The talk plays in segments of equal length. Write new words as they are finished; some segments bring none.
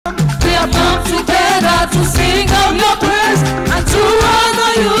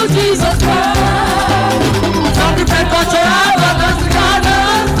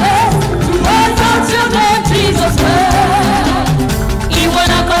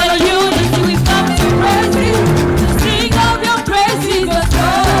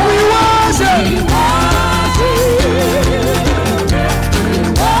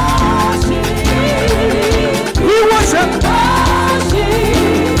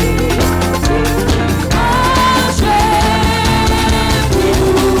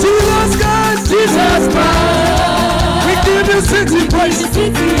city praise.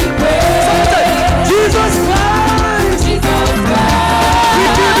 Jesus Christ. We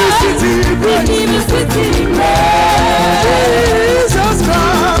give you city praise. Jesus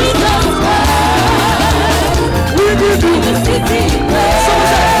Christ. We give you city praise.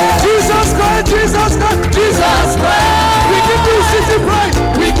 Jesus Christ, Jesus Christ, Jesus Christ. We give you city praise.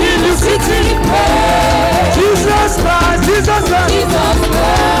 We give you city praise. Jesus Christ, Jesus Christ, Jesus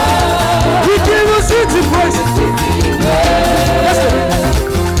Christ. We give you city praise. Listen,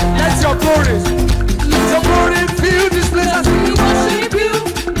 let your glory fill this place as we worship you.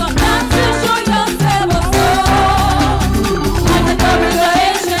 Come back to show yourself above. Like the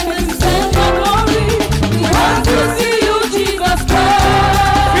congregation when you send your glory. We want to see you, Jesus Christ.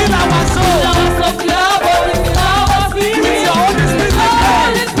 Fill our soul. Fill our soul, fill our body, fill our spirit. With your Holy Spirit.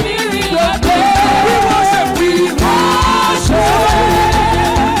 Holy Spirit of God. We worship. We worship.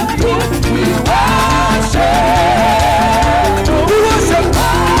 We worship.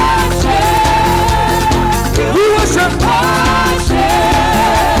 We worship.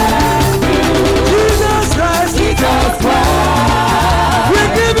 Jesus Christ. Jesus Christ. We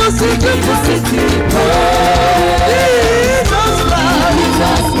give you city praise. Jesus Christ.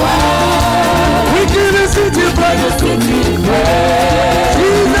 Jesus Christ. We give you city praise.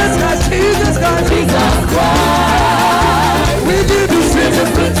 Jesus Christ. Jesus Christ. Jesus Christ. We give you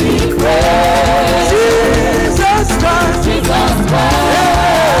city praise. Jesus Christ. Jesus Christ.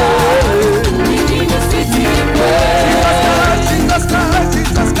 We give you city praise. Jesus Christ.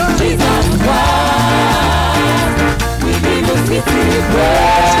 Jesus Christ. Jesus Christ. We give you city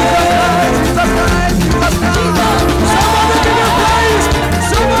praise. Jesus Christ. Jesus Christ. Somebody give you praise.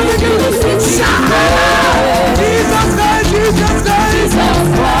 Somebody give you city praise. Jesus Christ. Jesus Christ. Jesus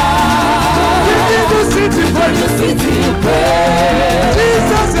Christ. We give you city praise. City praise.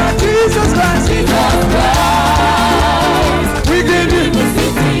 Jesus Christ. Jesus Christ. Jesus Christ. We give you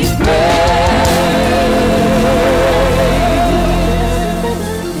City praise.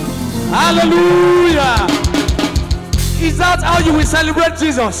 hallelujah. Is that how you will celebrate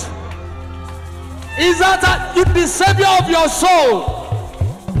Jesus? Is that the Savior of your soul,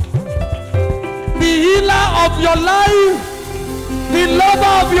 the healer of your life, the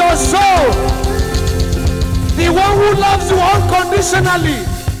lover of your soul, the one who loves you unconditionally?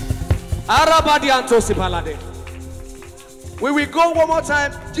 We will go one more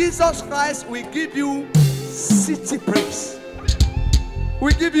time. Jesus Christ will give you city praise.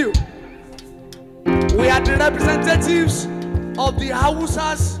 We give you. We are the representatives of the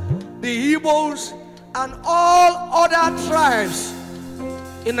Hausas, the Igbos, and all other tribes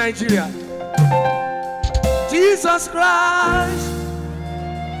in Nigeria. Jesus Christ,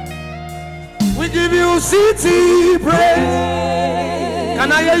 we give you city praise.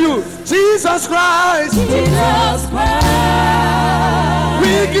 Can I hear you? Jesus Christ, Jesus Christ.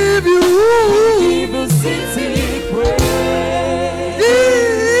 we give